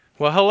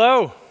Well,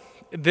 hello.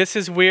 This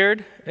is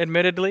weird,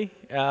 admittedly.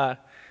 I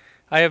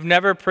have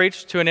never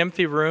preached to an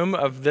empty room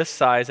of this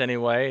size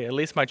anyway. At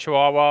least my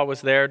Chihuahua was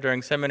there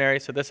during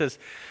seminary, so this is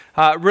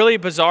really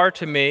bizarre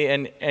to me,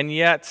 and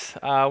yet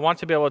I want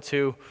to be able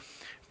to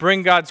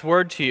bring God's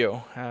word to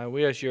you.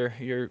 We as your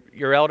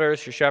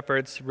elders, your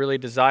shepherds, really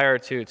desire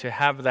to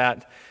have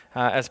that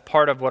as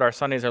part of what our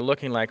Sundays are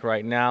looking like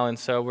right now, and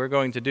so we're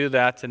going to do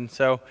that. And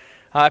so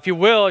if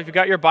you've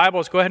got your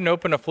Bibles, go ahead and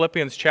open to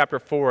Philippians chapter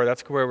 4.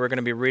 That's where we're going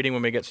to be reading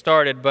when we get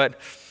started. But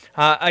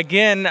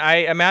again,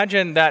 I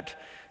imagine that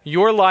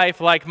your life,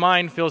 like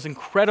mine, feels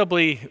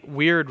incredibly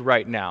weird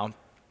right now.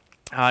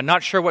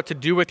 Not sure what to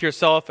do with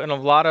yourself in a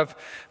lot of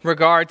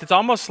regards. It's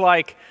almost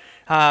like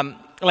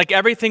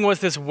everything was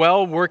this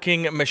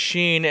well-working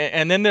machine,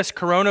 and then this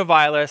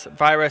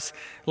coronavirus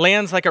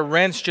lands like a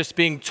wrench just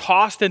being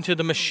tossed into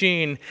the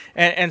machine,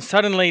 and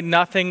suddenly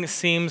nothing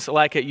seems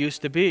like it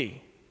used to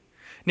be.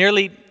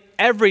 Nearly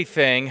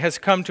everything has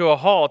come to a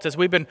halt as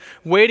we've been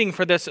waiting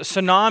for this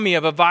tsunami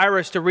of a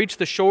virus to reach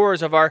the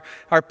shores of our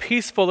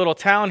peaceful little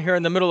town here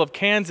in the middle of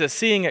Kansas,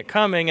 seeing it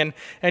coming,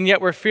 and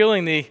yet we're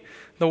feeling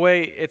the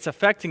way it's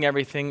affecting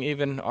everything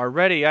even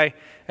already. I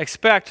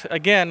expect,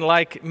 again,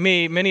 like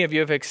me, many of you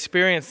have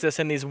experienced this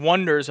in these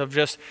wonders of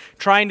just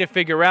trying to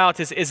figure out,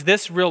 is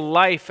this real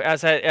life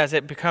as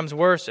it becomes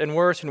worse and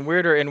worse and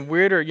weirder and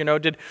weirder? You know,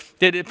 did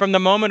from the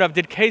moment of,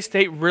 did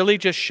K-State really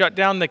just shut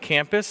down the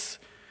campus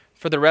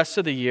for the rest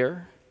of the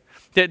year?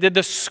 Did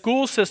the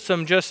school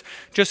system just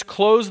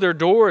close their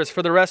doors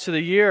for the rest of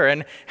the year?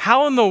 And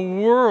how in the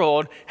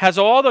world has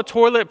all the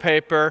toilet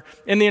paper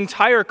in the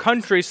entire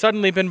country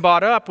suddenly been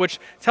bought up, which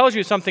tells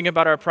you something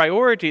about our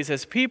priorities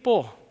as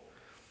people?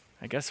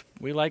 I guess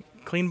we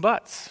like clean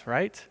butts,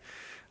 right?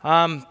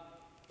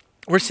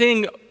 We're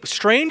seeing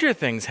stranger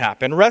things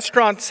happen.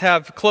 Restaurants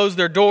have closed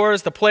their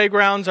doors. The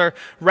playgrounds are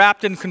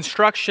wrapped in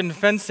construction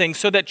fencing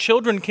so that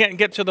children can't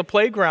get to the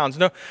playgrounds.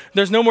 No,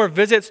 there's no more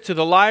visits to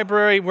the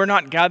library. We're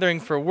not gathering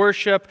for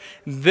worship.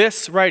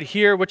 This right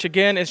here, which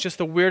again is just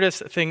the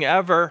weirdest thing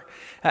ever.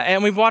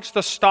 And we've watched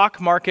the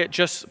stock market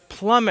just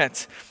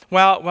plummet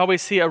while we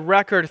see a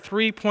record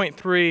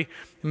 3.3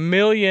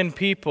 million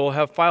people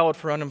have filed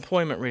for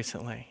unemployment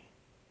recently.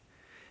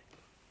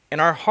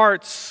 And our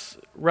hearts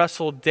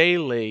wrestle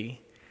daily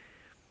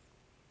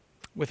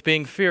with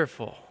being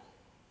fearful,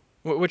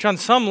 which on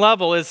some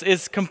level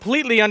is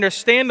completely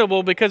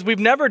understandable because we've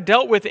never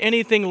dealt with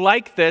anything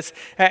like this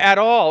at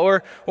all,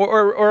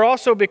 or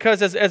also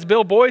because, as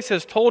Bill Boyce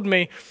has told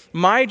me,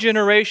 my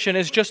generation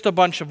is just a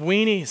bunch of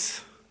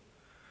weenies.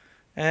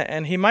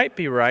 And he might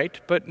be right,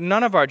 but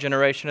none of our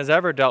generation has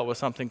ever dealt with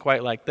something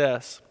quite like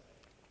this.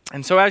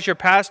 And so as your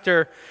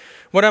pastor,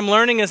 what I'm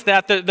learning is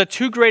that the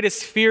two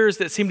greatest fears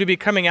that seem to be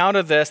coming out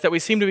of this, that we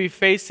seem to be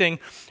facing,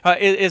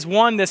 is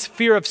one, this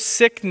fear of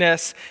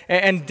sickness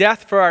and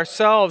death for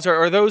ourselves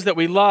or those that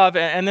we love,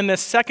 and then the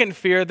second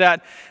fear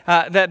that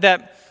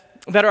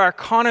our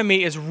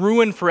economy is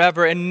ruined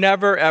forever and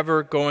never,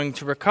 ever going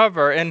to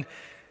recover.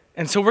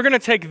 And so we're going to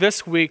take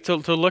this week to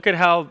look at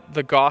how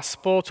the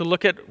gospel, to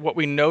look at what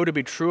we know to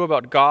be true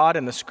about God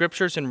and the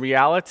scriptures and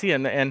reality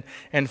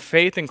and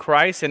faith in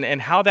Christ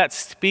and how that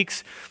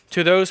speaks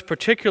to those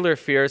particular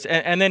fears.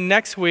 And then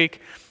next week,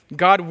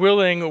 God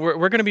willing, we're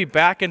going to be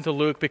back into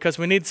Luke because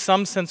we need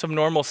some sense of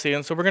normalcy.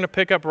 And so we're going to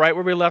pick up right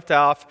where we left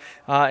off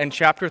in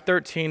chapter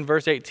 13,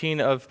 verse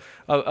 18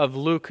 of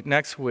Luke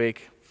next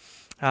week,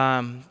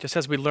 just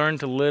as we learn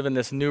to live in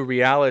this new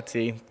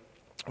reality.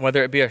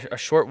 Whether it be a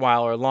short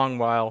while or a long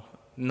while,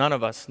 none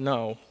of us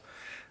know.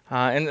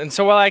 And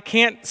so while I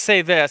can't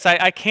say this,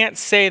 I can't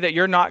say that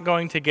you're not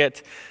going to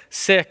get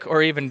sick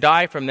or even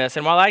die from this.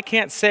 And while I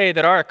can't say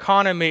that our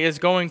economy is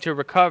going to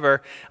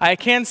recover, I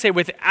can say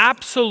with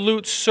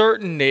absolute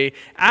certainty,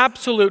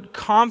 absolute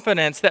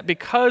confidence that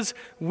because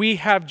we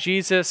have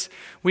Jesus,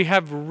 we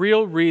have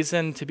real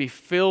reason to be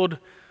filled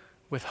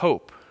with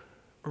hope,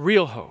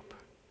 real hope.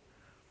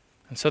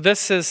 And so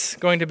this is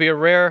going to be a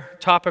rare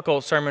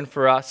topical sermon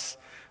for us.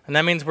 And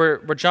that means we're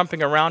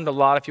jumping around a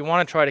lot. If you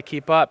want to try to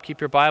keep up,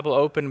 keep your Bible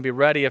open and be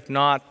ready. If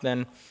not,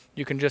 then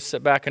you can just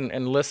sit back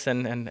and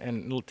listen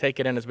and take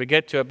it in as we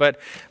get to it. But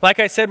like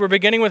I said, we're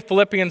beginning with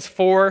Philippians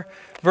 4,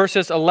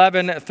 verses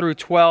 11 through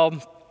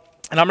 12.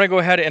 And I'm going to go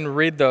ahead and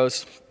read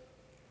those.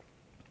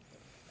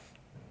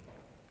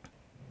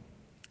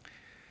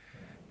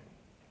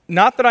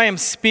 Not that I am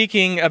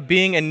speaking of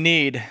being in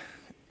need,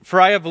 for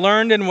I have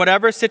learned in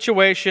whatever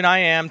situation I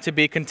am to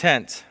be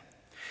content.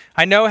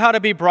 I know how to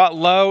be brought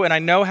low, and I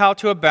know how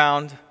to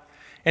abound.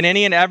 In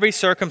any and every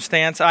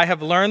circumstance, I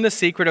have learned the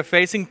secret of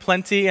facing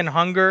plenty and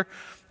hunger,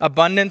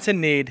 abundance and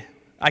need.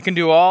 I can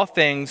do all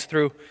things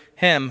through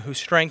him who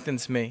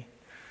strengthens me.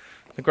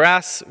 The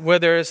grass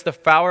withers, the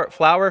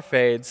flower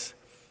fades,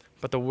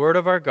 but the word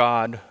of our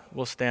God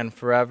will stand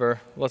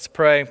forever. Let's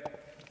pray.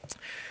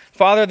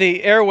 Father,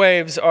 the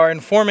airwaves are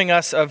informing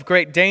us of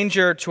great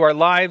danger to our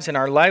lives and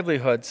our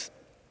livelihoods.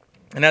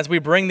 And as we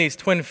bring these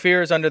twin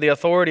fears under the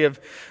authority of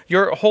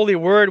your holy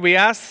word, we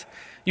ask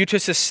you to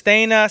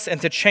sustain us and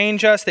to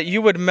change us, that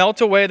you would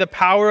melt away the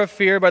power of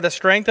fear by the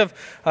strength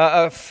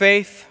of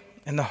faith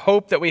and the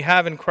hope that we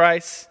have in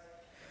Christ.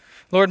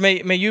 Lord,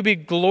 may you be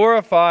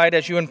glorified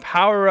as you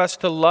empower us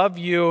to love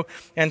you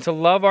and to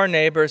love our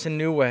neighbors in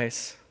new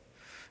ways.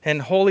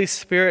 And Holy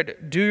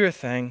Spirit, do your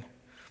thing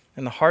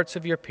in the hearts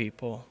of your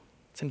people.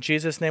 It's in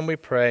Jesus' name we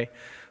pray.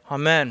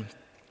 Amen.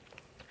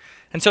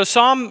 And so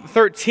Psalm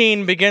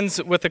 13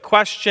 begins with the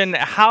question,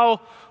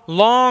 how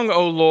long,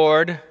 O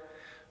Lord,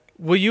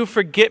 will you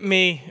forget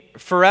me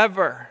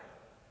forever?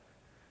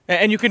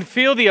 And you can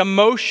feel the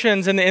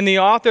emotions in the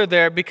author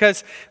there,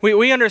 because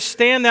we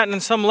understand that on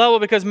some level,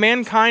 because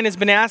mankind has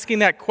been asking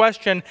that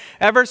question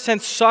ever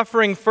since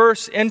suffering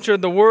first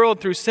entered the world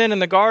through sin in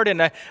the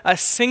garden, a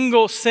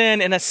single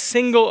sin in a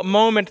single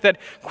moment that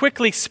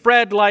quickly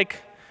spread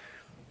like,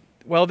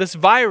 well, this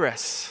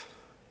virus.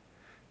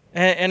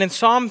 And in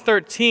Psalm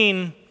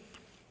 13,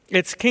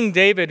 it's King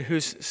David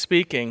who's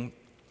speaking.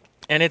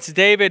 And it's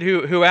David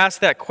who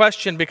asked that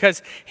question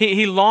because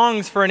he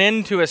longs for an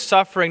end to his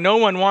suffering. No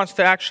one wants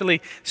to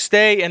actually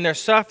stay in their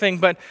suffering,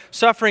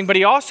 but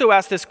he also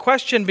asked this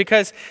question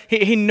because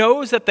he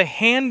knows that the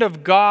hand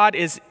of God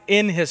is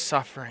in his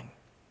suffering.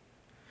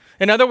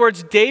 In other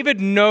words,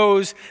 David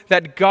knows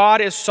that God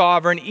is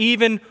sovereign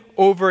even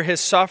over his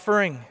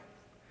suffering.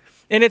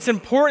 And it's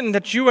important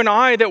that you and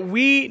I, that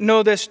we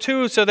know this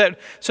too, so that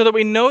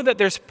we know that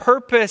there's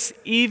purpose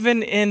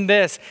even in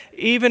this,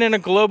 even in a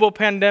global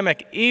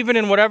pandemic, even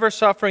in whatever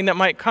suffering that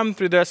might come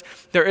through this,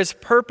 there is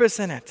purpose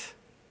in it.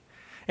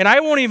 And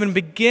I won't even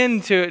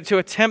begin to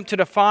attempt to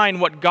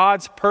define what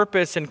God's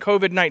purpose in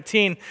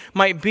COVID-19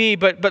 might be,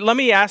 but let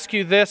me ask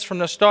you this from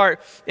the start.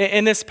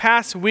 In this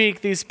past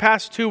week, these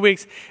past 2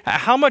 weeks,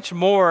 how much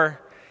more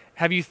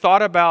have you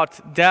thought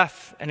about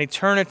death and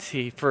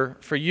eternity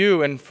for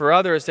you and for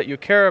others that you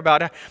care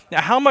about?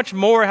 How much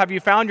more have you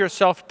found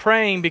yourself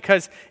praying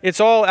because it's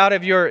all out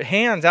of your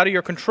hands, out of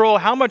your control?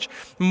 How much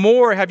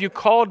more have you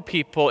called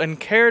people and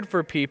cared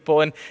for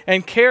people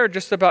and cared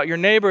just about your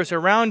neighbors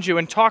around you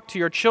and talked to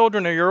your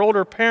children or your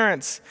older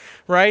parents,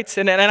 right?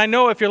 And I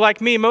know if you're like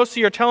me, most of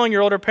you are telling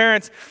your older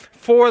parents,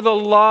 for the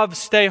love,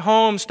 stay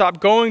home, stop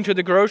going to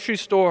the grocery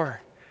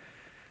store.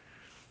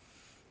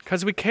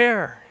 Because we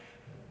care.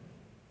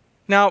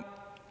 Now,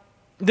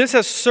 this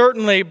has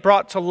certainly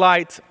brought to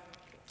light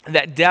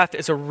that death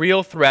is a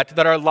real threat,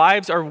 that our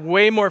lives are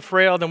way more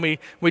frail than we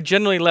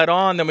generally let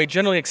on, than we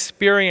generally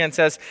experience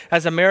as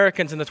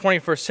Americans in the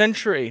 21st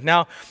century.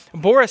 Now,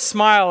 Boris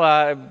Smile,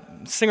 a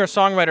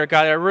singer-songwriter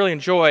guy that I really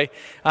enjoy,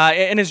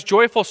 in his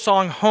joyful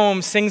song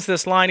Home sings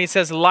this line. He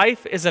says,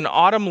 "Life is an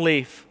autumn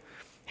leaf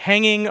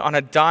hanging on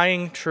a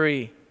dying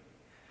tree."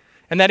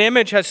 And that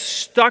image has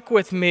stuck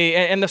with me.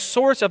 And the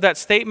source of that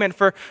statement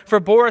for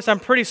Boris, I'm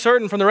pretty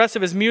certain from the rest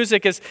of his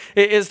music,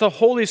 is the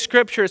Holy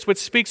Scriptures, which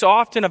speaks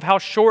often of how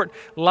short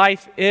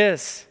life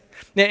is.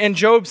 In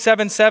Job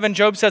 7:7,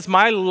 Job says,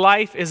 "My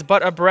life is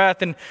but a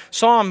breath." And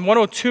Psalm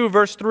 102,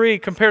 verse 3,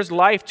 compares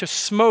life to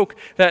smoke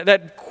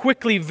that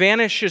quickly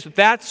vanishes.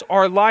 That's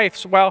our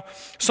life. While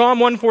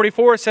Psalm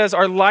 144 says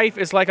our life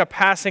is like a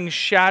passing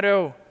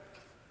shadow.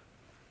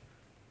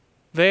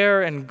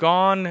 There and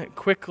gone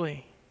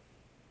quickly.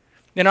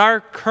 In our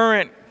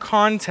current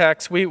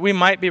context, we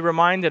might be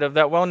reminded of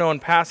that well-known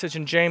passage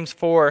in James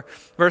 4,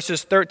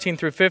 verses 13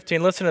 through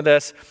 15. Listen to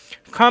this.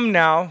 "Come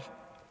now,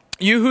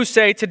 you who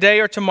say today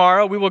or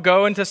tomorrow we will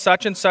go into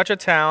such and such a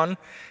town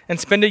and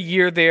spend a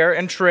year there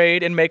and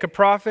trade and make a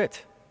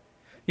profit.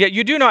 Yet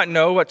you do not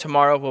know what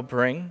tomorrow will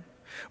bring.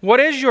 What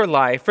is your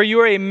life? For you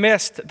are a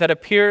mist that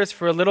appears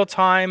for a little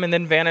time and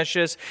then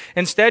vanishes.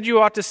 Instead,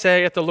 you ought to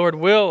say, if the Lord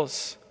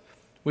wills,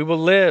 we will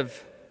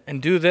live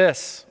and do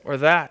this or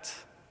that."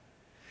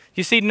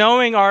 You see,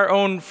 knowing our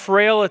own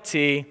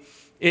frailty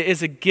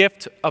is a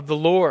gift of the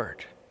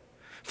Lord.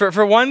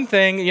 For one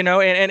thing,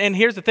 and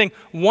here's the thing,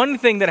 one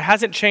thing that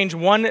hasn't changed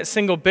one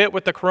single bit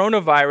with the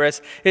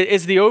coronavirus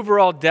is the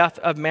overall death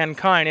of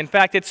mankind. In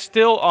fact, it's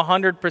still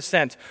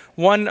 100%.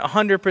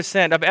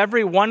 100% of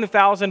every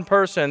 1,000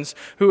 persons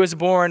who is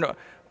born,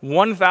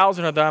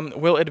 1,000 of them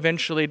will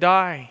eventually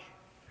die.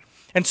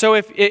 And so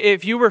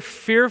if you were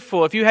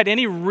fearful, if you had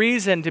any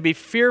reason to be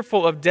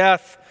fearful of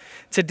death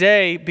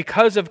today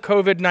because of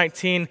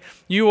COVID-19,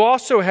 you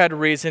also had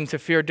reason to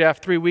fear death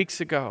 3 weeks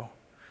ago,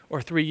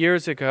 or 3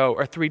 years ago,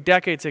 or 3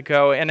 decades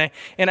ago. And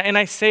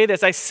I say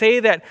this, I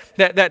say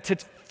that to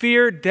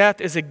fear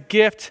death is a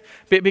gift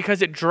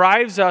because it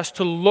drives us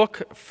to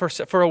look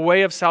for a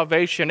way of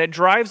salvation. It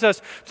drives us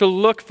to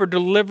look for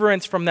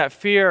deliverance from that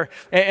fear.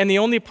 And the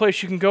only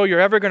place you can go, you're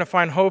ever going to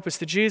find hope, is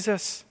to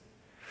Jesus.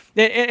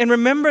 And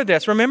remember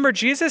this, remember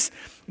Jesus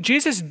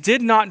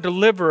did not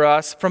deliver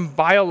us from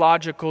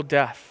biological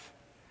death.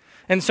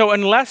 And so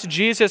unless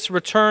Jesus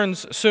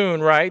returns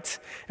soon, right,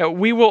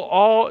 we will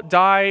all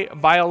die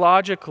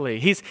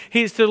biologically.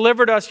 He's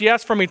delivered us,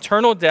 yes, from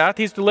eternal death.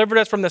 He's delivered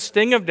us from the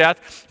sting of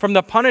death, from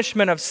the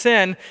punishment of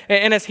sin.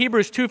 And as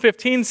Hebrews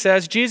 2:15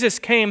 says, Jesus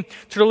came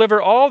to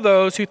deliver all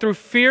those who through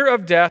fear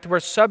of death were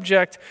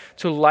subject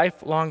to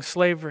lifelong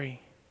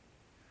slavery.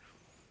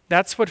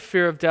 That's what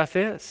fear of death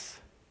is.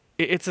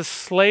 It's a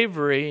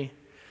slavery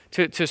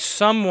to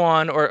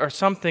someone or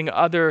something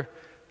other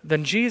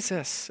than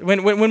Jesus.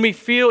 When we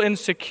feel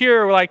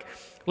insecure,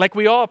 like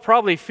we all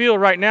probably feel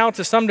right now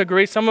to some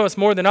degree, some of us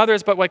more than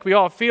others, but like we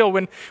all feel,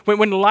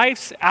 when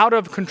life's out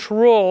of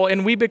control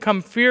and we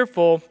become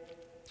fearful,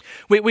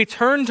 we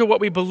turn to what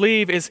we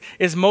believe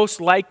is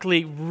most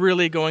likely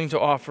really going to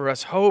offer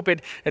us hope.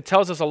 It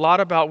tells us a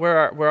lot about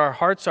where our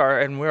hearts are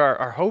and where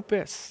our hope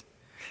is.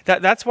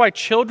 That's why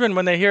children,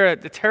 when they hear a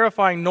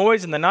terrifying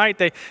noise in the night,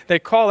 they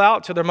call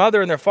out to their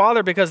mother and their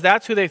father because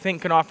that's who they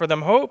think can offer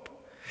them hope.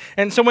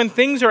 And so when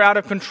things are out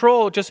of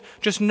control,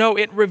 just know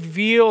it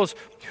reveals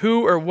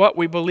who or what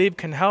we believe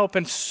can help.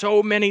 And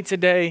so many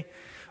today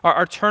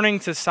are turning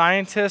to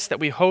scientists that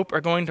we hope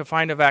are going to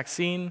find a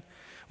vaccine.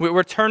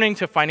 We're turning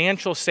to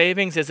financial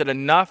savings. Is it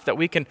enough that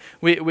we can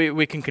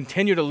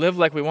continue to live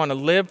like we want to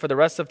live for the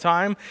rest of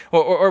time?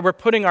 Or we're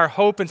putting our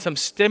hope in some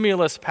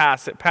stimulus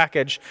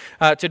package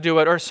to do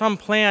it, or some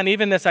plan,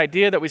 even this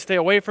idea that we stay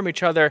away from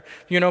each other,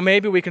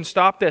 maybe we can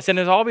stop this. And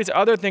there's all these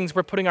other things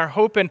we're putting our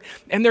hope in,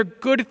 and they're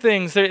good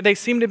things. They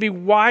seem to be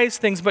wise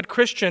things, but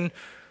Christian,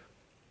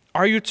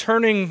 are you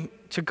turning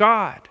to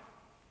God?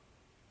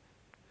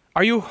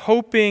 Are you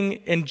hoping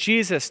in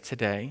Jesus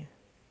today?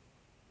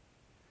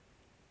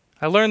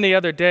 I learned the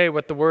other day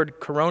what the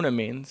word Corona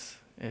means.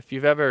 If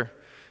you've ever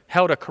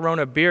held a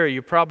Corona beer, you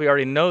probably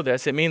already know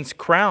this. It means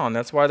crown.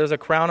 That's why there's a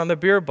crown on the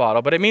beer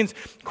bottle. But it means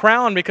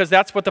crown because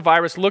that's what the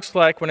virus looks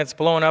like when it's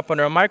blown up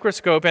under a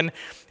microscope. And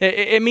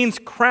it means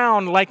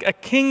crown, like a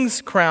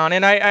king's crown.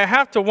 And I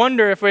have to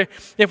wonder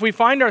if we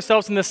find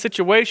ourselves in this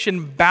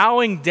situation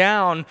bowing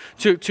down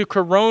to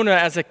Corona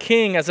as a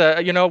king,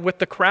 with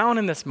the crown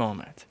in this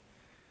moment.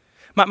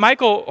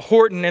 Michael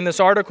Horton, in this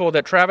article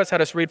that Travis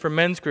had us read for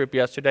men's group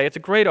yesterday, it's a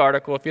great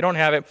article. If you don't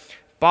have it,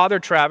 bother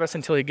Travis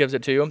until he gives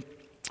it to you.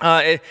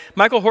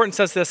 Michael Horton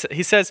says this.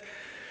 He says,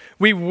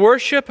 "We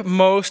worship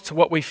most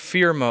what we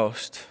fear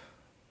most.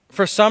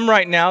 For some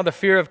right now, the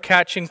fear of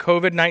catching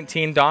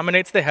COVID-19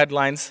 dominates the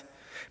headlines.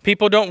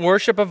 People don't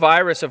worship a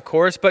virus, of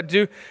course, but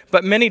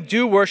many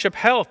do worship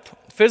health,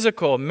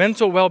 physical,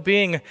 mental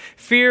well-being.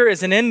 Fear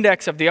is an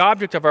index of the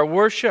object of our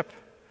worship,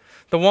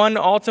 the one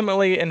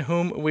ultimately in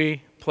whom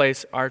we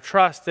place our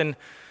trust." And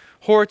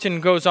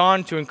Horton goes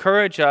on to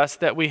encourage us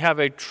that we have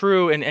a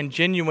true and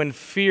genuine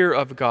fear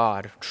of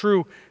God,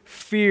 true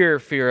fear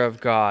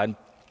of God.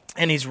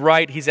 And he's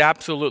right, he's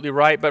absolutely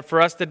right. But for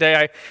us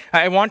today,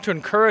 I want to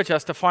encourage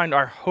us to find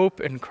our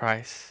hope in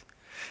Christ.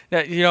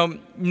 That,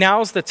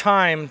 now's the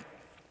time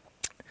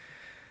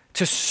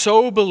to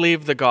so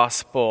believe the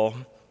gospel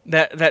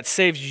that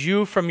saves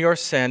you from your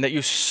sin, that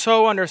you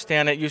so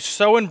understand it, you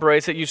so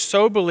embrace it, you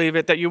so believe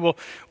it, that you will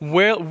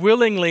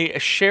willingly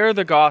share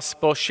the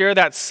gospel, share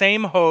that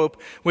same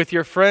hope with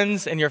your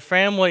friends and your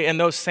family and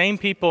those same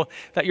people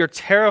that you're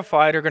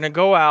terrified are going to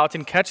go out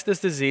and catch this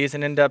disease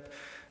and end up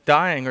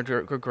dying or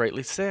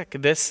greatly sick.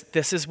 This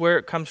is where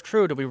it comes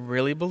true. Do we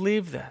really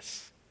believe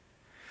this?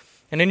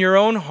 And in your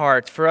own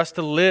heart, for us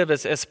to live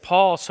as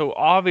Paul so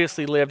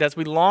obviously lived, as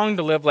we long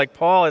to live like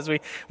Paul, as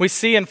we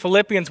see in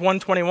Philippians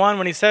 1:21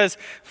 when he says,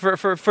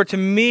 for to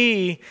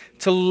me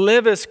to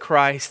live is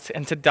Christ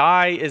and to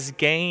die is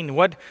gain.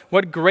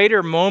 What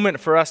greater moment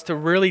for us to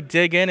really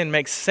dig in and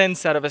make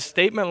sense out of a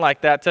statement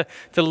like that,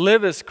 to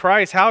live is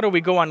Christ. How do we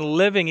go on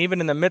living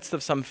even in the midst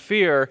of some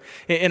fear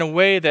in a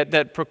way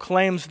that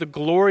proclaims the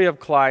glory of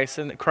Christ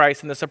and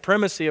the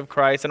supremacy of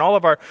Christ and all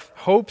of our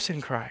hopes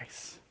in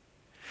Christ?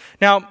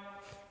 Now,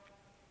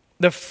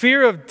 the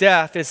fear of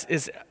death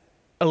is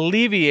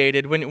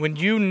alleviated when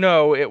you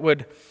know it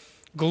would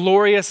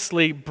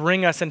gloriously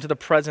bring us into the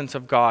presence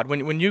of God.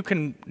 When you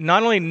can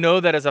not only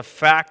know that as a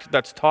fact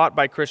that's taught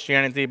by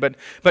Christianity, but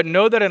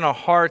know that in a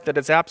heart that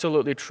it's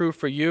absolutely true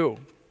for you.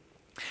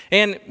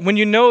 And when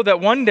you know that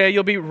one day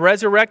you'll be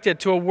resurrected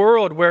to a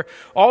world where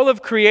all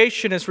of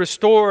creation is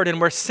restored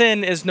and where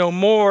sin is no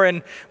more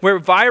and where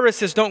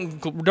viruses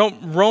don't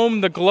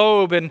roam the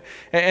globe and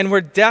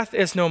where death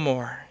is no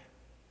more.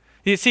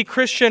 You see,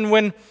 Christian,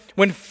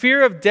 when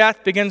fear of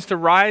death begins to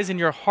rise in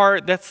your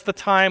heart, that's the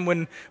time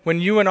when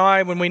you and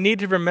I, when we need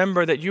to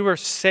remember that you are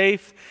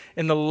safe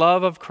in the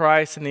love of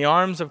Christ, in the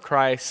arms of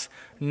Christ,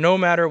 no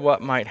matter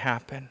what might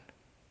happen.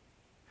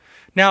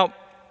 Now,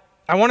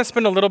 I want to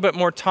spend a little bit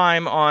more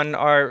time on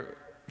our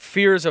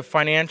fears of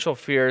financial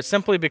fears,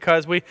 simply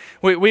because we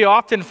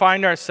often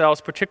find ourselves,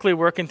 particularly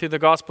working through the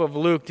Gospel of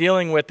Luke,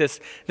 dealing with this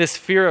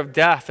fear of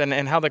death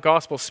and how the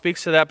Gospel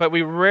speaks to that, but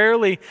we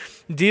rarely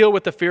deal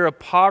with the fear of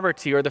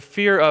poverty or the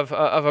fear of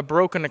a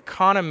broken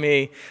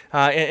economy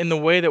in the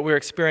way that we're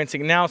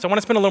experiencing now. So I want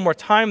to spend a little more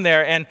time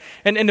there. And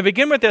to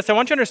begin with this, I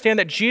want you to understand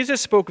that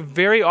Jesus spoke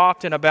very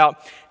often about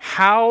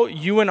how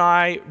you and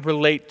I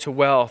relate to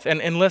wealth.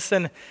 And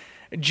listen,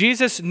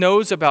 Jesus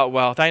knows about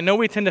wealth. I know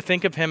we tend to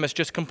think of him as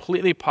just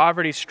completely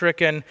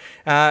poverty-stricken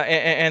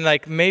and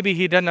like maybe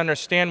he doesn't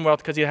understand wealth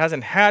because he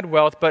hasn't had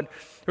wealth, but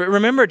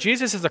Remember,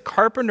 Jesus is a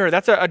carpenter.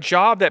 That's a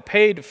job that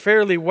paid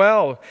fairly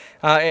well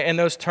in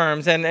those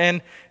terms.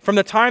 And from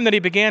the time that he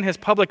began his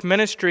public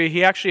ministry,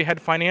 he actually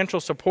had financial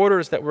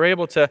supporters that were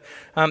able to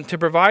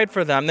provide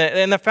for them.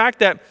 And the fact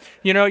that,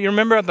 you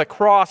remember the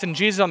cross and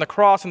Jesus on the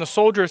cross and the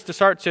soldiers to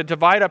start to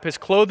divide up his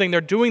clothing,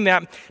 they're doing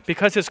that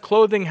because his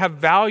clothing have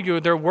value.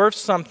 They're worth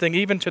something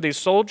even to these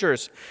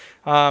soldiers.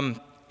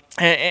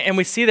 And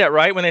we see that,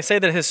 right? When they say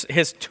that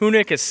his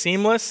tunic is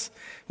seamless,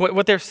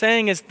 what they're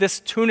saying is this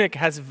tunic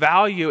has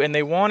value and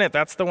they want it.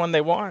 That's the one they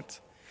want.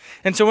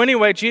 And so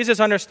anyway, Jesus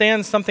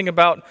understands something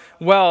about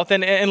wealth.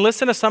 And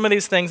listen to some of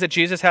these things that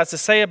Jesus has to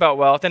say about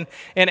wealth. And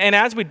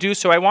as we do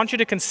so, I want you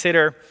to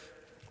consider,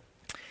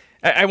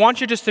 I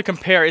want you just to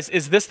compare,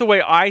 is this the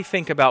way I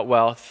think about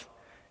wealth?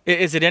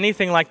 Is it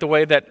anything like the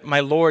way that my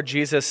Lord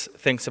Jesus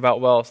thinks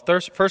about wealth?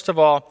 First of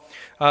all,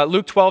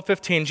 Luke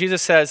 12:15,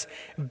 Jesus says,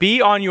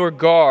 "Be on your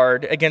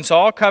guard against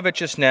all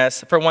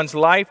covetousness, for one's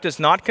life does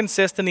not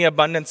consist in the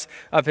abundance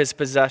of his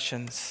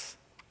possessions."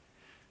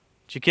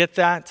 Did you get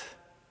that?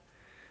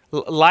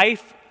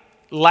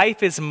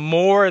 Life is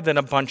more than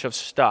a bunch of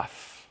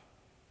stuff.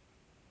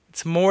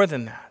 It's more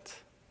than that.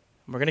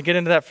 We're going to get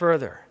into that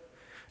further.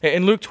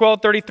 In Luke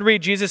 12:33,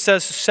 Jesus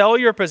says, "Sell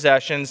your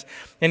possessions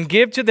and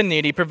give to the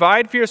needy.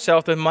 Provide for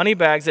yourself with money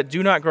bags that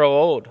do not grow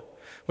old,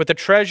 with a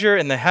treasure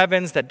in the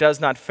heavens that does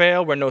not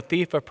fail, where no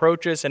thief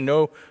approaches and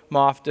no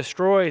moth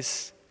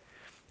destroys."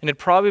 And it'd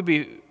probably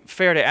be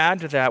fair to add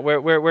to that,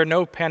 where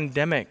no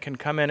pandemic can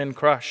come in and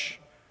crush.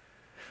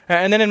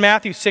 And then in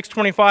Matthew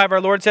 6:25,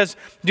 our Lord says,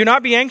 "Do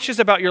not be anxious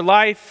about your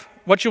life,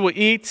 what you will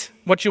eat,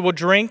 what you will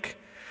drink,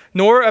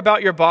 nor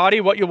about your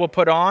body, what you will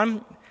put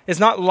on. Is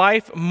not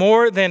life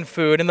more than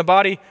food, and the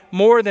body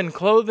more than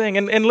clothing?"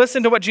 And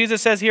listen to what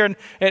Jesus says here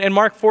in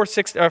Mark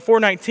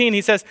 4:19.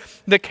 He says,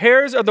 "The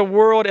cares of the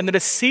world and the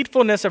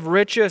deceitfulness of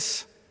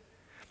riches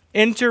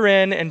enter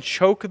in and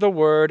choke the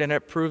word, and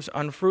it proves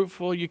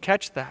unfruitful." You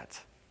catch that?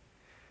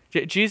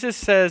 Jesus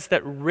says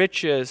that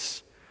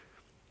riches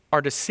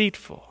are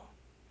deceitful.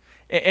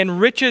 And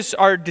riches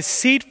are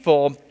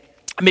deceitful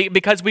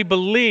because we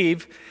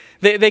believe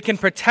that they can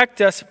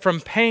protect us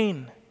from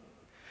pain.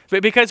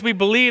 Because we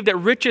believe that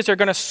riches are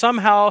going to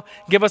somehow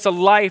give us a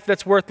life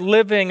that's worth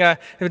living,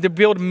 to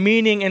build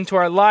meaning into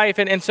our life.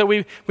 And so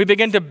we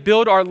begin to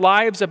build our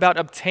lives around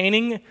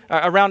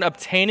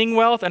obtaining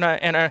wealth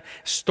and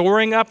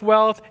storing up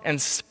wealth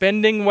and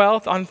spending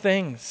wealth on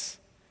things.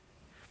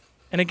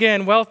 And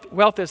again,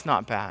 wealth is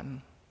not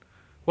bad.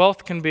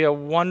 Wealth can be a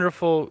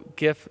wonderful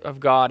gift of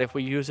God if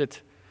we use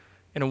it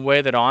in a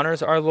way that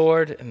honors our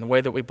Lord, in the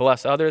way that we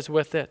bless others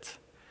with it.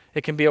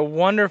 It can be a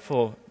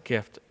wonderful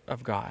gift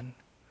of God.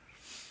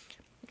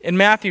 In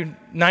Matthew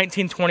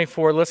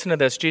 19:24, listen to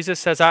this. Jesus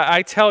says,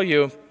 I tell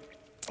you,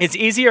 it's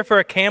easier for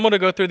a camel to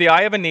go through the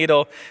eye of a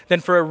needle than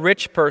for a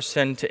rich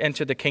person to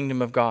enter the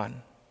kingdom of God.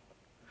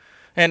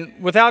 And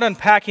without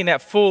unpacking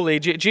that fully,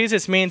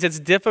 Jesus means it's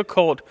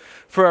difficult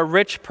for a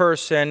rich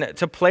person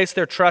to place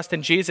their trust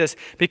in Jesus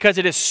because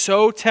it is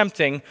so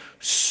tempting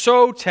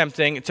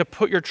to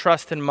put your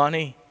trust in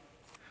money.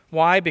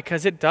 Why?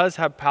 Because it does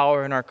have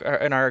power in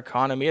our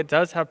economy. It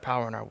does have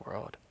power in our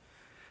world.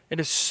 It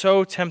is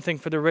so tempting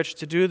for the rich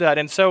to do that.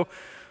 And so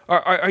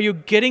are you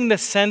getting the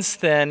sense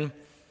then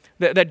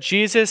that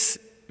Jesus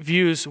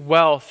views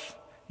wealth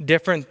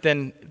different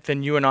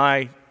than you and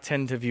I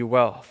tend to view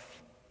wealth?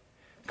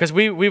 Because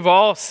we've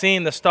all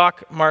seen the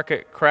stock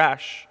market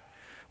crash.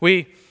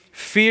 We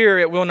fear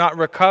it will not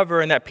recover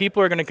and that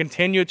people are going to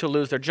continue to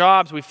lose their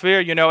jobs. We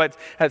fear,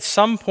 at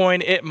some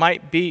point it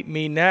might be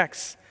me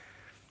next.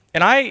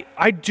 And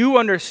I do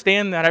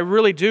understand that. I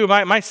really do.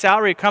 My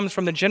salary comes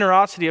from the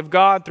generosity of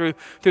God through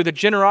the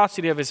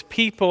generosity of his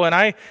people. And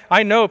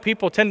I know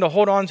people tend to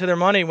hold on to their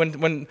money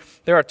when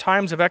there are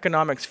times of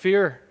economic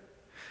fear.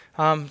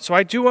 So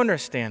I do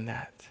understand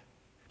that.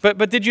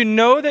 But did you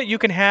know that you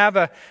can have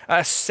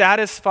a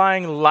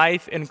satisfying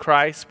life in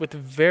Christ with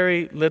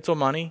very little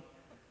money?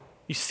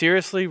 You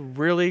seriously,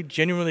 really,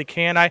 genuinely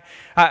can.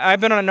 I've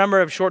been on a number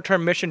of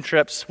short-term mission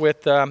trips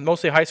with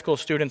mostly high school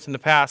students in the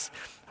past.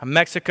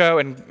 Mexico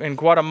and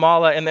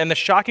Guatemala, and the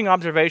shocking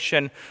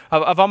observation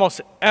of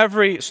almost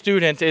every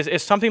student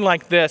is something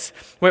like this,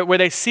 where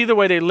they see the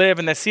way they live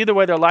and they see the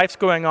way their life's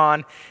going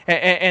on,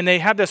 and they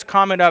have this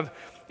comment of,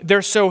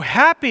 they're so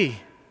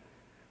happy,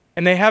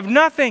 and they have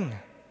nothing.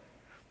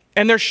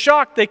 And they're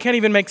shocked. They can't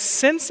even make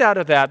sense out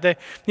of that.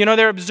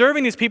 They're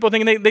observing these people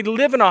thinking they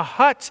live in a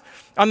hut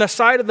on the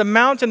side of the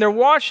mountain. They're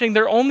washing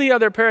their only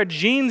other pair of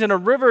jeans in a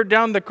river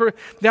down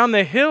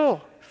the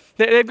hill.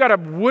 They've got a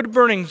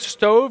wood-burning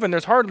stove, and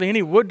there's hardly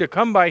any wood to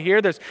come by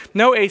here. There's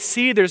no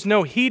AC, there's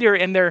no heater,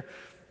 and they're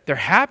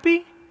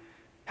happy?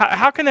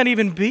 How can that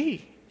even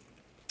be?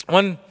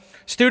 One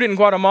student in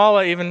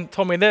Guatemala even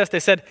told me this. They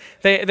said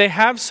they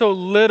have so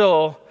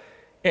little,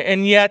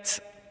 and yet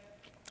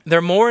they're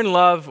more in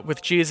love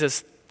with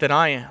Jesus than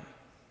I am.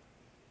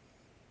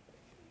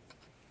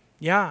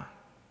 Yeah.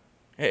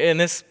 In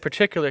this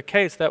particular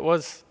case, that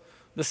was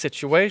the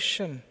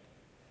situation.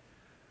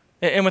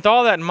 And with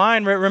all that in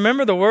mind,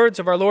 remember the words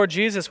of our Lord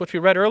Jesus, which we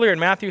read earlier in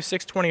Matthew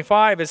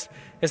 6:25,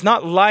 is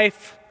not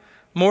life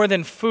more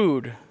than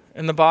food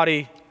and the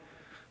body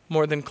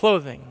more than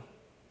clothing.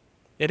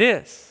 It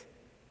is.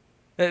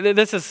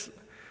 This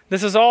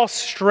is all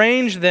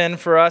strange then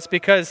for us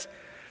because,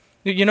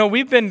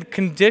 we've been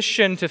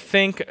conditioned to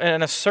think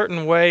in a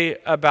certain way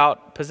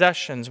about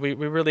possessions. We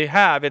really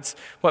have. It's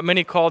what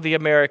many call the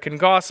American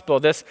gospel.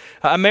 This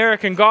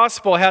American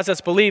gospel has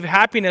us believe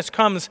happiness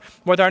comes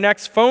with our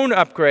next phone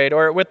upgrade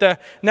or with the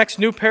next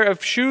new pair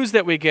of shoes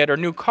that we get or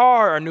new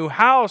car or new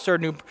house or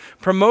new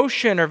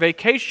promotion or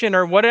vacation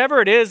or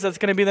whatever it is that's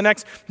going to be the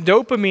next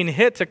dopamine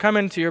hit to come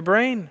into your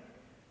brain.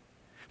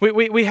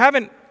 We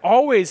haven't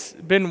always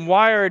been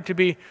wired to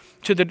be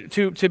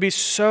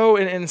so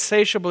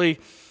insatiably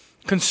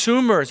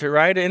consumers,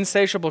 right?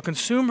 Insatiable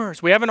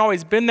consumers. We haven't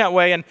always been that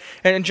way. And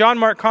in John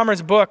Mark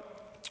Comer's book,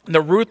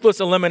 The Ruthless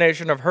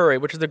Elimination of Hurry,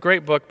 which is a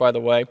great book, by the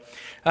way,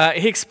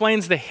 he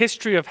explains the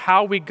history of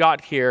how we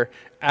got here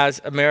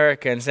as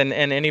Americans.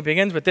 And he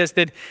begins with this.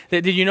 Did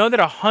you know that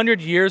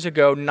 100 years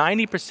ago,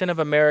 90% of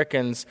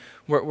Americans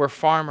were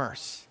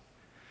farmers?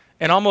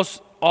 And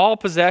almost all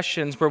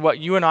possessions were what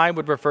you and I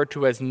would refer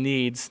to as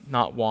needs,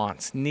 not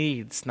wants.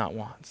 Needs, not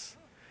wants.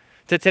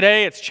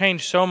 Today, it's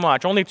changed so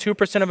much. Only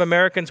 2% of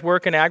Americans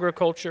work in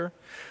agriculture.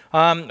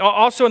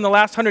 Also, in the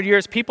last 100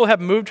 years, people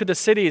have moved to the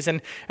cities. And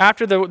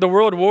after the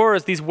World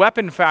Wars, these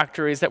weapon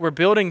factories that were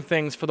building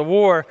things for the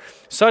war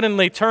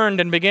suddenly turned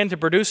and began to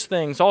produce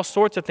things, all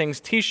sorts of things,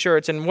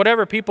 T-shirts and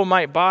whatever people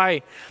might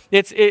buy.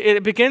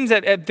 It begins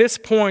at this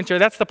point, or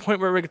that's the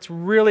point where it gets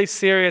really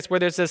serious, where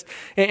there's this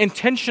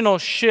intentional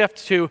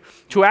shift to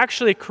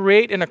actually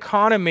create an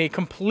economy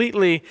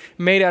completely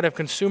made out of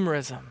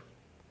consumerism.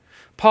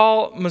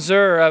 Paul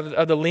Mazur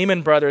of the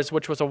Lehman Brothers,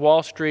 which was a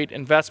Wall Street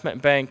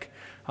investment bank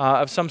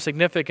of some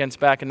significance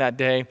back in that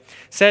day,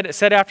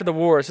 said after the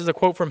war, this is a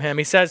quote from him,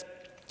 he says,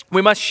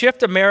 "We must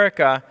shift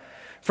America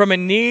from a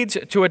needs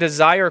to a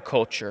desire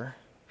culture.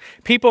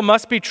 People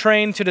must be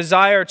trained to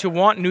desire, to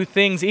want new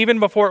things, even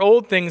before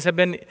old things have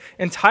been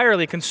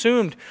entirely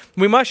consumed.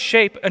 We must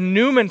shape a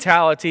new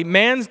mentality.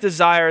 Man's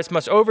desires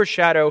must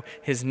overshadow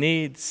his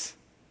needs."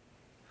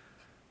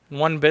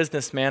 One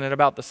businessman at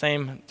about the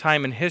same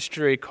time in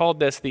history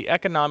called this the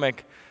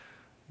economic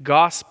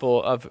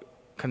gospel of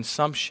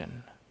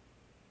consumption.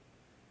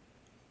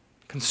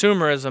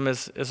 Consumerism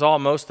is all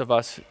most of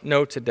us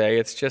know today.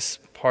 It's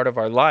just part of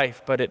our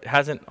life, but it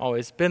hasn't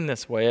always been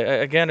this way.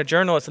 Again, a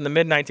journalist in the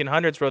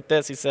mid-1900s wrote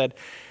this. He said,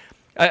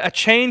 "A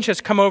change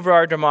has come over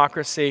our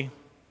democracy.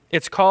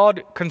 It's called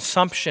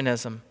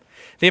consumptionism.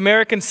 The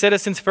American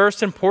citizen's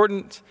first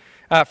importance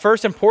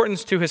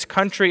to his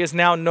country is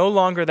now no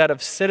longer that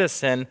of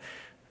citizen,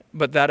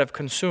 but that of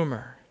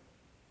consumer."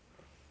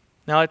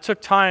 Now, it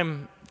took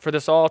time for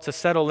this all to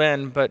settle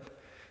in, but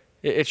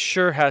it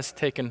sure has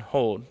taken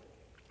hold.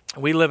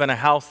 We live in a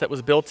house that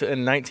was built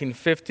in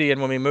 1950, and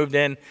when we moved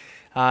in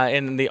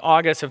the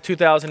August of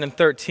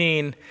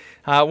 2013,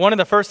 one of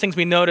the first things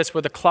we noticed were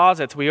the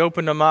closets. We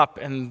opened them up,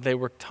 and they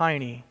were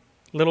tiny,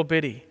 little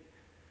bitty.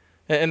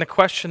 And the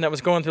question that was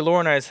going through Laura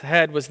and I's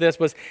head was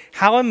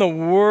how in the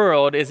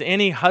world is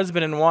any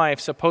husband and wife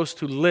supposed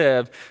to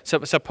live,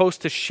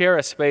 supposed to share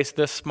a space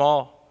this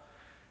small?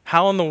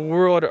 How in the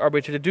world are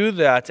we to do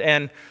that?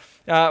 And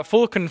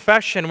full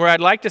confession, where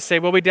I'd like to say,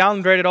 well, we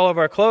downgraded all of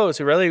our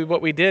clothes. Really,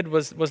 what we did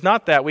was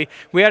not that. We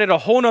added a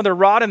whole other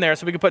rod in there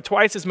so we could put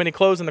twice as many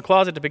clothes in the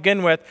closet to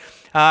begin with.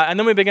 And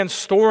then we began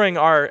storing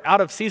our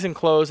out-of-season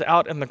clothes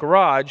out in the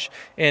garage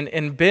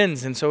in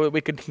bins, and so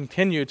we could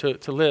continue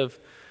to live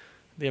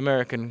the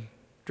American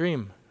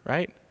dream,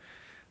 right?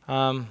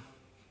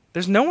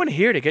 There's no one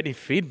here to get any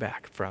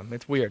feedback from.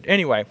 It's weird.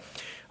 Anyway,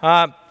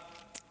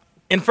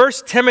 in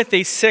 1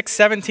 Timothy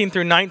 6:17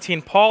 through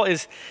 19, Paul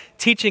is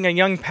teaching a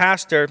young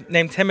pastor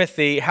named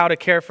Timothy how to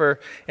care for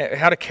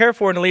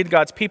and lead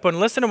God's people. And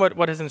listen to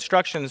what his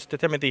instructions to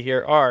Timothy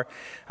here are.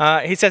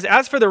 He says,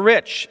 "As for the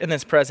rich in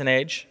this present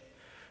age,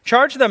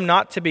 charge them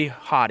not to be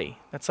haughty,"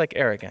 that's like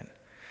arrogant,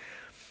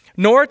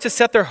 "nor to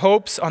set their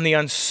hopes on the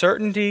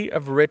uncertainty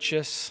of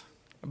riches,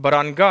 but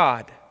on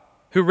God,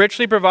 who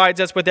richly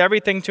provides us with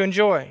everything to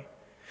enjoy.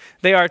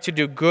 They are to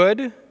do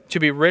good, to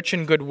be rich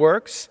in good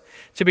works,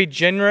 to be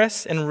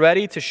generous and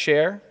ready to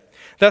share,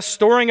 thus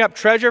storing up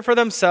treasure for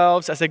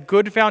themselves as a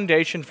good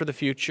foundation for the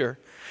future,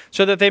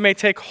 so that they may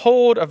take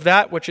hold of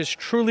that which is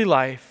truly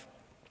life."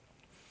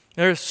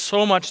 There's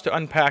so much to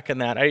unpack in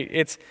that.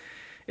 It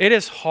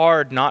is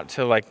hard not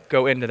to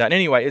go into that.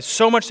 Anyway, it's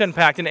so much to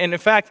unpack. And in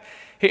fact,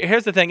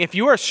 here's the thing. If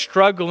you are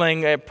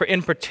struggling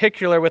in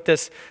particular with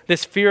this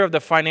fear of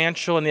the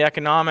financial and the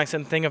economics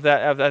and thing of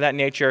that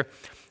nature,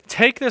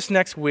 take this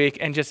next week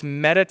and just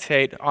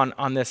meditate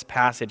on this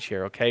passage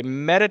here, okay?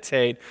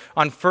 Meditate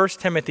on 1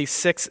 Timothy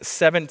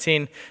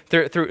 6:17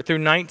 through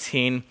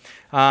 19.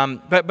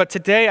 But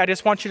today, I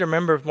just want you to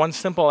remember one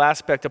simple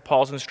aspect of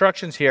Paul's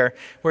instructions here,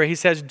 where he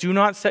says, "Do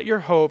not set your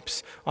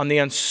hopes on the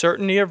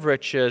uncertainty of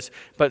riches,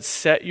 but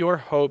set your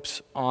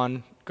hopes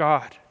on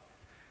God."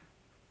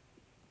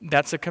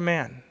 That's a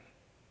command.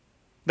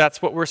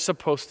 That's what we're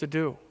supposed to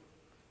do.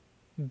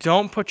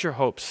 don't put your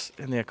hopes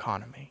in the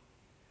economy.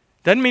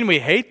 Doesn't mean we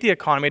hate the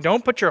economy.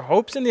 Don't put your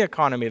hopes in the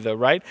economy, though,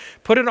 right?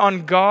 Put it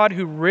on God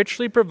who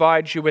richly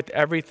provides you with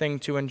everything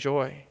to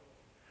enjoy.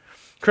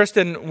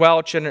 Kristen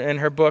Welch, in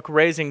her book,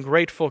 Raising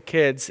Grateful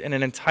Kids in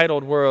an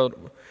Entitled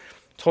World,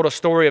 told a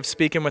story of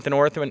speaking with an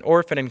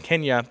orphan in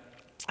Kenya,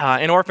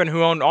 an orphan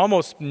who owned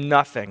almost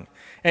nothing.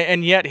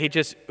 And yet he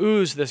just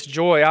oozed this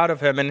joy out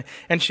of him.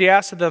 And she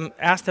asked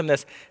him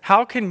this,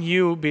 how can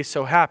you be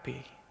so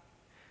happy?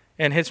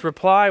 And his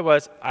reply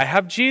was, I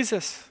have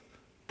Jesus.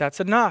 That's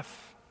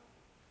enough.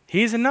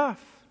 He's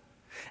enough.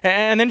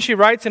 And then she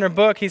writes in her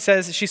book, she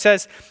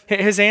says,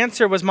 his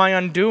answer was my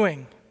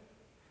undoing.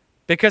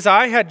 Because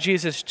I had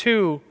Jesus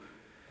too,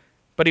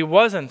 but he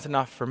wasn't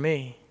enough for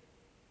me.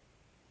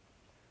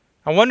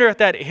 I wonder if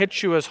that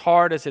hits you as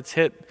hard as it's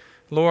hit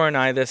Laura and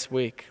I this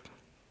week.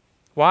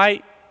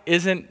 Why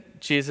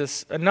isn't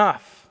Jesus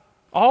enough?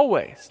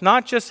 Always.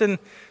 Not just in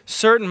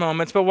certain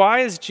moments, but why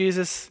is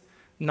Jesus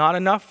not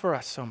enough for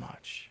us so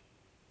much?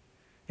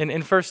 In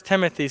 1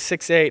 Timothy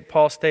 6:8,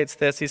 Paul states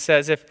this. He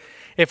says,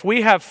 if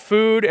we have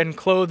food and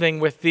clothing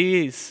with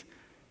these,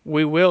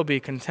 we will be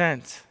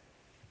content.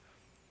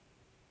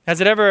 Has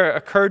it ever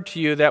occurred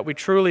to you that we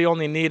truly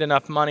only need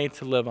enough money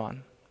to live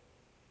on?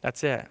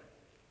 That's it.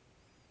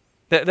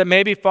 That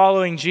maybe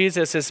following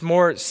Jesus is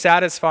more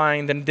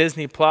satisfying than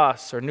Disney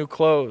Plus or new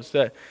clothes.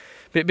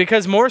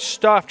 Because more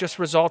stuff just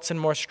results in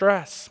more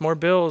stress, more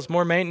bills,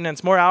 more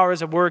maintenance, more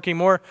hours of working,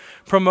 more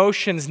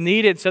promotions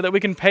needed so that we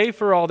can pay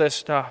for all this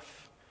stuff.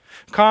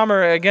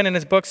 Calmer, again in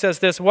his book, says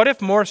this, what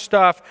if more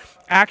stuff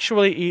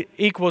actually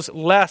equals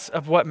less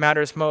of what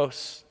matters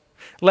most?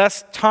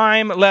 Less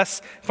time,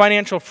 less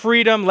financial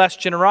freedom, less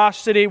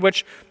generosity,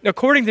 which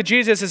according to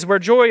Jesus is where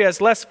joy is,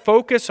 less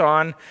focus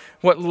on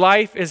what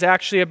life is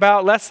actually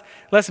about,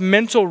 less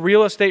mental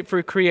real estate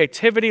for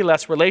creativity,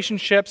 less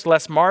relationships,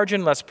 less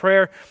margin, less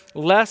prayer,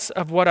 less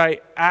of what I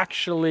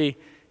actually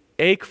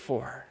ache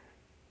for.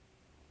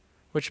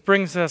 Which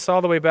brings us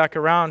all the way back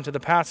around to the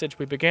passage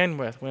we began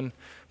with when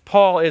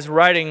Paul is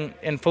writing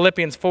in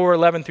Philippians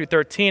 4:11 through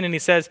 13, and he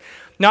says,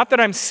 not that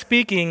I'm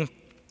speaking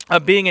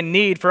of being in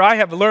need, for I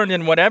have learned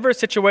in whatever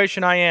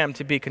situation I am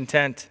to be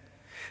content.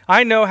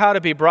 I know how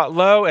to be brought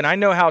low, and I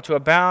know how to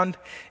abound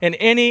in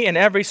any and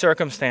every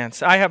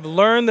circumstance. I have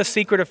learned the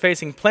secret of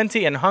facing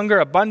plenty and hunger,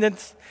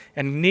 abundance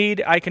and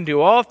need. I can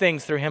do all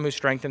things through him who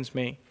strengthens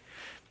me.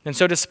 And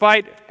so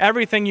despite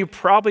everything you've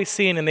probably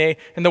seen in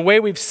the way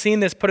we've seen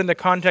this put into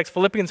context,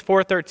 Philippians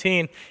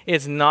 4:13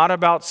 is not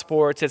about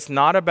sports. It's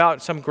not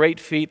about some great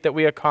feat that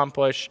we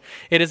accomplish.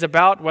 It is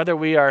about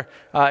it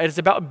is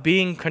about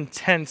being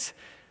content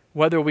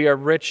whether we are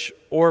rich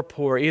or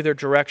poor, either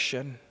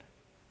direction.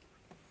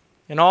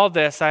 In all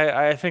this,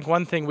 I think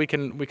one thing we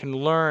can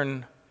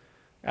learn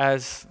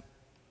as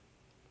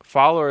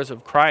followers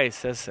of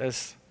Christ,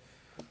 as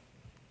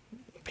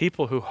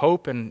people who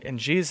hope in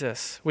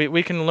Jesus,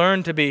 we can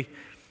learn to be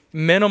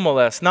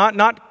minimalist,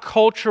 not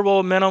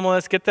cultural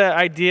minimalist. Get that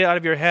idea out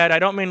of your head. I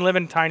don't mean live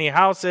in tiny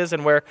houses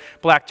and wear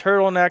black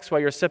turtlenecks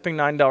while you're sipping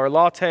 $9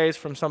 lattes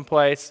from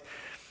someplace.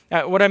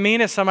 What I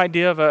mean is some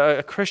idea of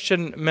a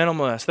Christian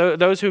minimalist,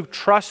 those who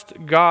trust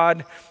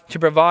God to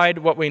provide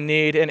what we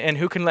need and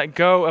who can let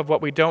go of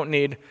what we don't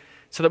need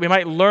so that we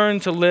might learn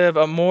to live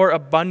a more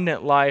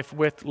abundant life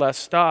with less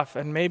stuff.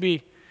 And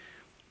maybe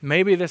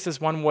this is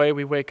one way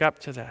we wake up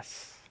to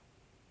this.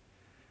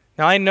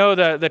 Now, I know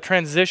the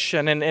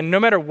transition, and no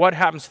matter what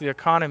happens to the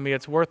economy,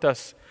 it's worth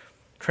us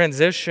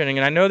transitioning.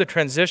 And I know the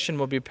transition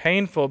will be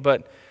painful,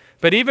 but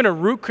even a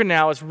root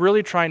canal is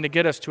really trying to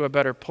get us to a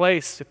better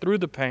place through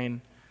the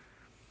pain.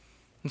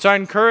 And so I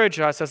encourage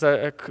us as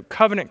a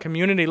covenant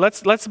community,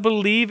 let's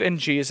believe in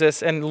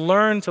Jesus and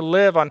learn to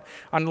live on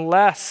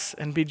less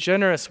and be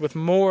generous with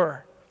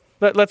more.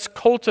 Let's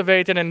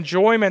cultivate an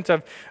enjoyment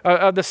of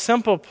the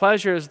simple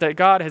pleasures that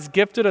God has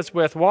gifted us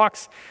with,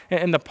 walks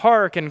in the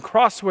park and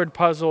crossword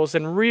puzzles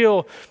and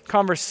real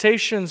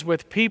conversations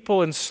with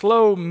people and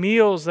slow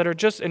meals that are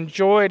just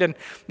enjoyed and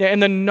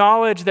the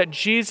knowledge that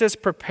Jesus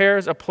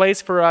prepares a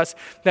place for us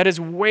that is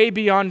way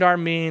beyond our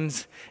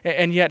means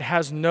and yet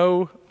has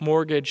no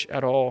mortgage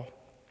at all.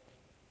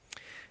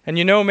 And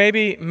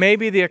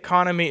maybe the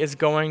economy is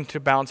going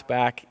to bounce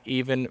back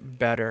even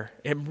better.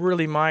 It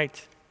really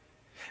might.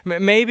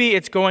 Maybe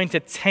it's going to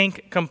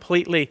tank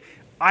completely.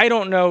 I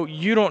don't know.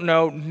 You don't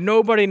know.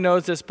 Nobody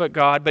knows this but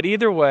God. But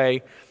either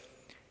way,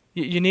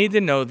 you need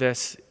to know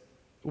this.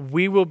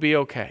 We will be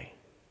okay.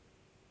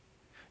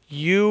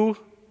 You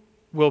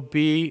will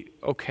be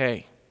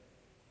okay.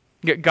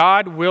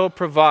 God will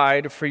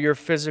provide for your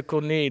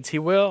physical needs. He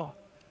will.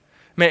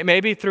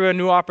 Maybe through a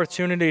new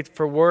opportunity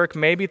for work,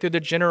 maybe through the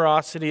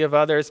generosity of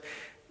others,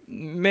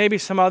 maybe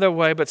some other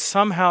way, but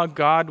somehow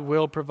God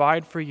will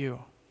provide for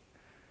you.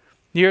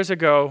 Years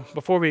ago,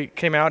 before we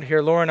came out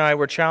here, Laura and I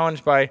were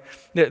challenged by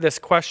this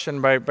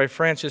question by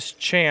Francis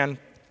Chan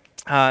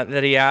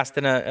that he asked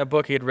in a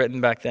book he had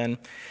written back then.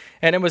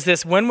 And it was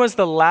this: when was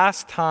the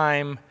last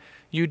time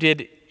you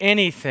did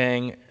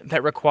anything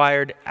that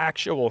required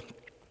actual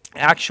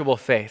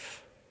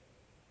faith?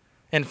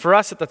 And for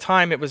us at the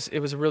time, it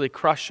was really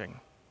crushing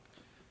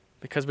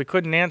because we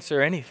couldn't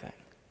answer anything.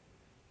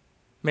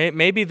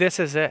 Maybe this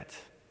is it.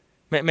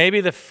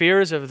 Maybe the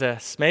fears of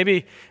this,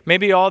 maybe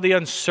all the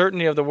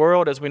uncertainty of the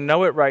world as we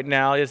know it right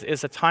now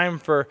is a time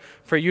for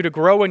you to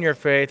grow in your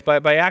faith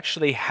by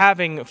actually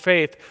having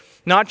faith,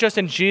 not just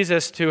in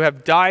Jesus to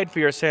have died for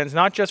your sins,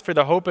 not just for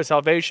the hope of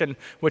salvation,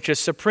 which is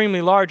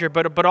supremely larger,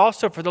 but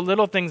also for the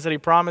little things that he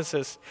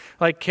promises,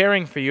 like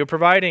caring for you,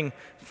 providing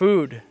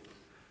food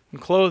and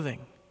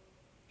clothing,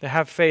 to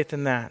have faith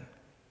in that.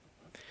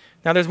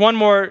 Now there's one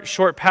more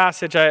short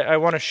passage I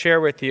want to share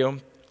with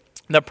you.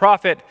 The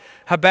prophet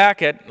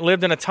Habakkuk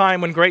lived in a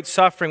time when great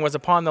suffering was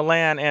upon the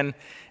land, and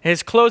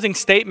his closing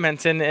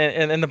statement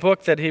in the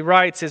book that he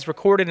writes is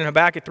recorded in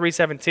Habakkuk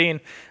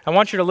 3:17. I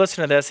want you to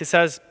listen to this. He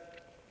says,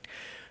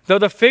 "Though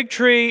the fig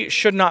tree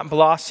should not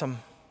blossom,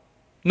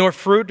 nor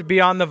fruit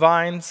be on the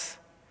vines,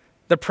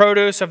 the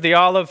produce of the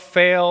olive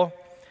fail,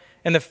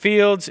 and the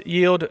fields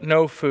yield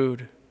no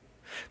food,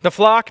 the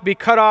flock be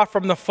cut off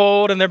from the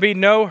fold, and there be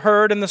no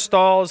herd in the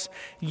stalls,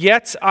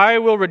 yet I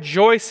will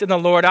rejoice in the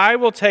Lord. I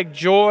will take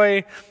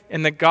joy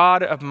in the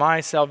God of my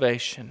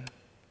salvation."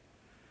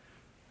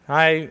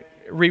 I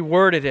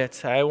reworded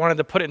it. I wanted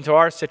to put it into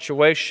our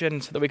situation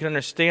so that we can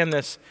understand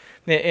this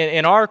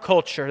in our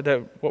culture,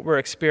 what we're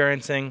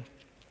experiencing.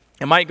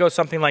 It might go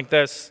something like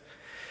this.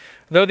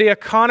 Though the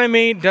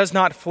economy does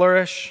not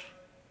flourish,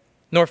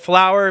 nor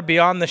flour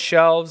beyond the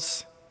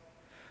shelves,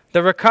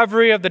 the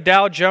recovery of the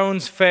Dow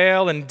Jones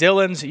fail, and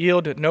Dillon's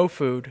yield no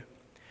food,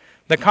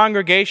 the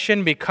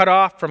congregation be cut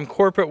off from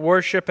corporate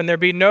worship, and there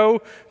be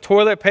no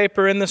toilet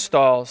paper in the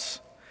stalls,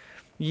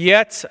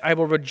 yet I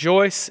will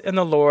rejoice in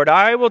the Lord.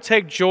 I will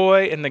take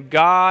joy in the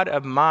God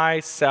of my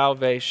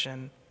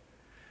salvation.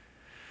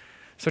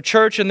 So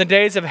church, in the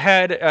days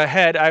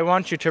ahead, I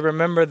want you to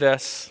remember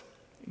this.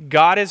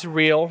 God is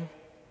real.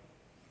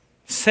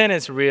 Sin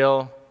is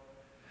real.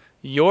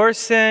 Your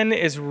sin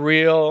is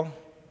real.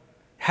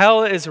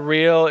 Hell is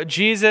real.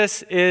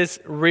 Jesus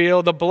is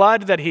real. The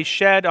blood that he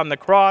shed on the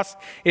cross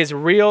is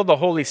real. The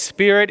Holy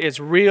Spirit is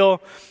real.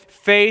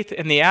 Faith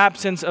in the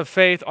absence of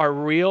faith are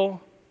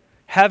real.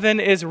 Heaven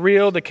is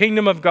real. The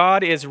kingdom of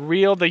God is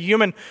real. The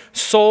human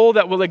soul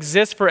that will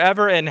exist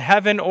forever in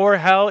heaven or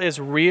hell is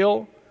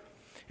real.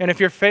 And if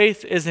your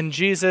faith is in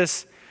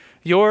Jesus,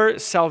 your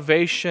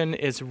salvation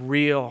is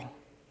real.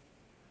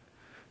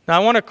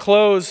 Now I want to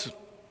close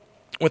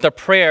with a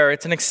prayer.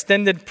 It's an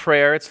extended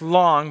prayer. It's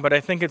long, but I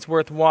think it's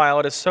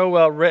worthwhile. It is so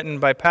well written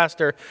by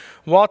Pastor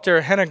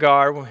Walter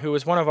Hennegar, who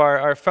is one of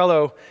our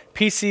fellow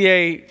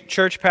PCA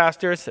church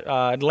pastors,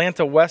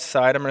 Atlanta West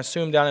Side. I'm going to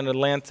assume down in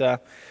Atlanta.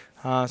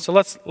 So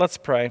let's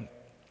pray.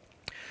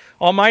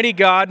 Almighty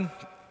God,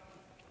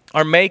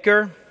 our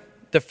Maker,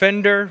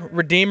 Defender,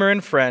 Redeemer,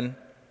 and Friend,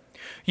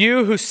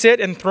 you who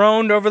sit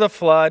enthroned over the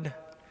flood,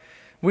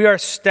 we are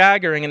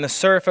staggering in the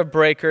surf of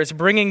breakers,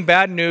 bringing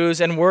bad news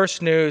and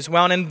worse news,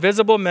 while an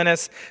invisible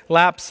menace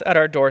laps at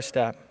our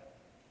doorstep.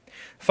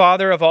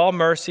 Father of all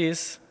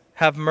mercies,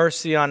 have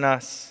mercy on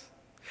us.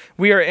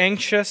 We are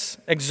anxious,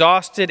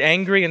 exhausted,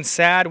 angry, and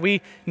sad.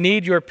 We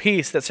need your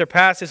peace that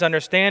surpasses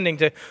understanding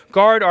to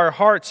guard our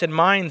hearts and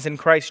minds in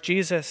Christ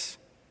Jesus.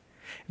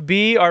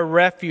 Be our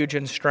refuge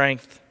and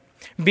strength.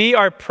 Be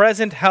our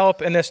present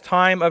help in this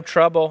time of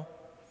trouble.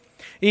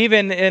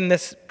 Even in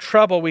this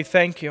trouble, we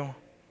thank you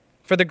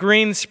for the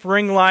green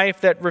spring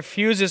life that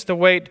refuses to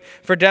wait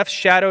for death's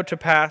shadow to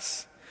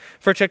pass,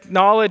 for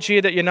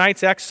technology that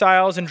unites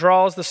exiles and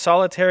draws the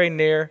solitary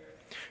near,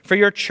 for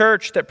your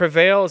church that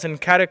prevails in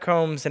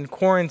catacombs and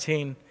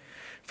quarantine,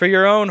 for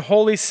your own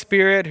Holy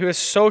Spirit who is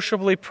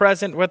sociably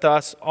present with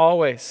us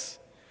always.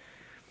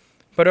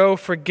 But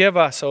forgive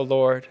us, O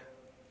Lord,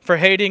 for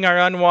hating our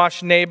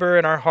unwashed neighbor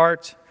in our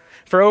heart,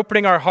 for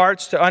opening our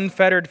hearts to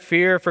unfettered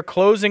fear, for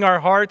closing our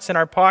hearts and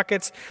our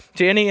pockets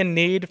to any in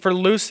need, for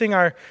loosing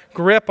our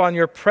grip on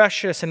your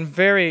precious and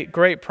very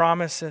great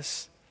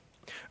promises.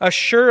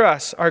 Assure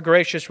us, our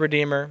gracious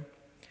Redeemer,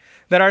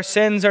 that our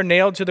sins are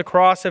nailed to the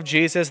cross of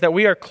Jesus, that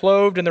we are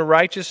clothed in the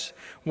righteous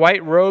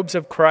white robes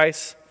of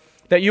Christ,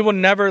 that you will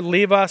never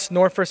leave us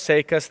nor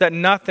forsake us, that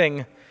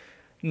nothing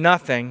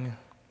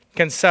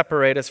can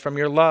separate us from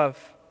your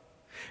love.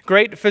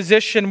 Great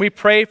Physician, we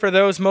pray for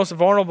those most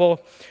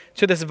vulnerable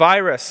to this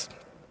virus,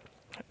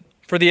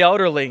 for the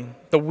elderly,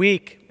 the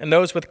weak, and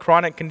those with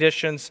chronic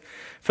conditions,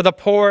 for the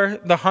poor,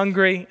 the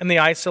hungry, and the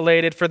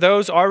isolated, for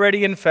those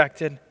already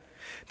infected.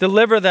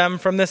 Deliver them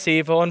from this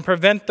evil and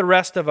prevent the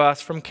rest of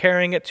us from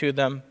carrying it to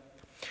them.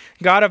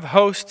 God of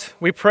hosts,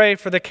 we pray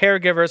for the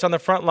caregivers on the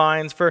front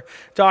lines, for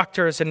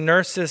doctors and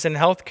nurses and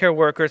healthcare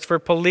workers, for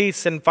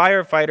police and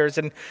firefighters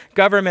and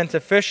government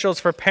officials,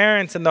 for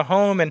parents in the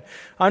home and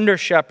under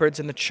shepherds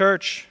in the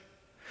church.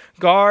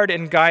 Guard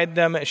and guide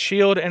them,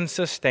 shield and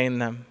sustain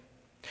them.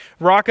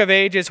 Rock of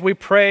Ages, we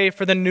pray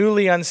for the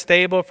newly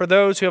unstable, for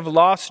those who have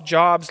lost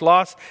jobs,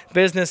 lost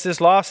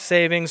businesses, lost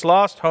savings,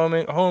 lost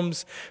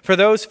homes, for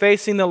those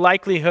facing the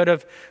likelihood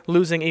of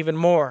losing even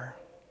more.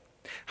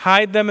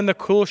 Hide them in the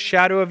cool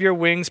shadow of your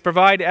wings.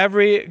 Provide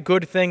every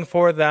good thing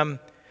for them,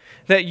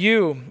 that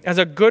you, as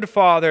a good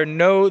Father,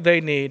 know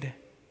they need.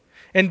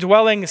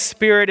 Indwelling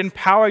Spirit,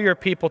 empower your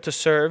people to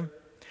serve,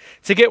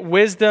 to get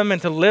wisdom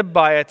and to live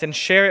by it and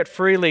share it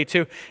freely,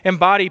 to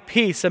embody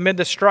peace amid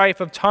the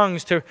strife of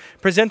tongues, to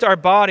present our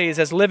bodies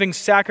as living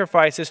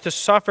sacrifices, to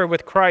suffer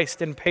with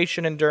Christ in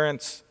patient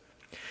endurance.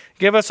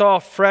 Give us all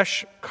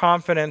fresh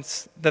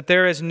confidence that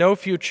there is no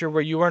future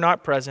where you are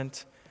not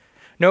present,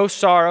 no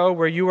sorrow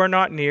where you are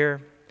not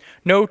near,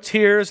 no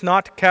tears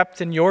not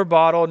kept in your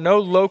bottle, no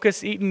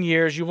locust-eaten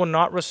years you will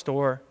not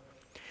restore.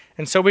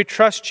 And so we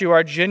trust you,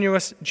 our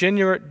generous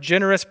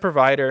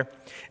provider.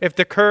 If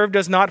the curve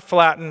does not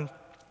flatten,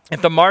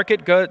 if the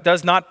market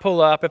does not pull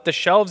up, if the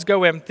shelves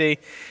go empty,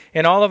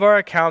 and all of our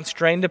accounts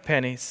drain to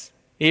pennies,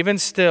 even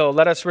still,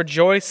 let us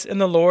rejoice in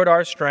the Lord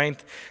our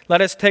strength. Let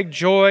us take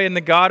joy in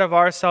the God of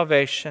our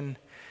salvation.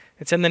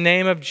 It's in the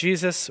name of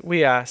Jesus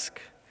we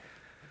ask.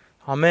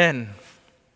 Amen.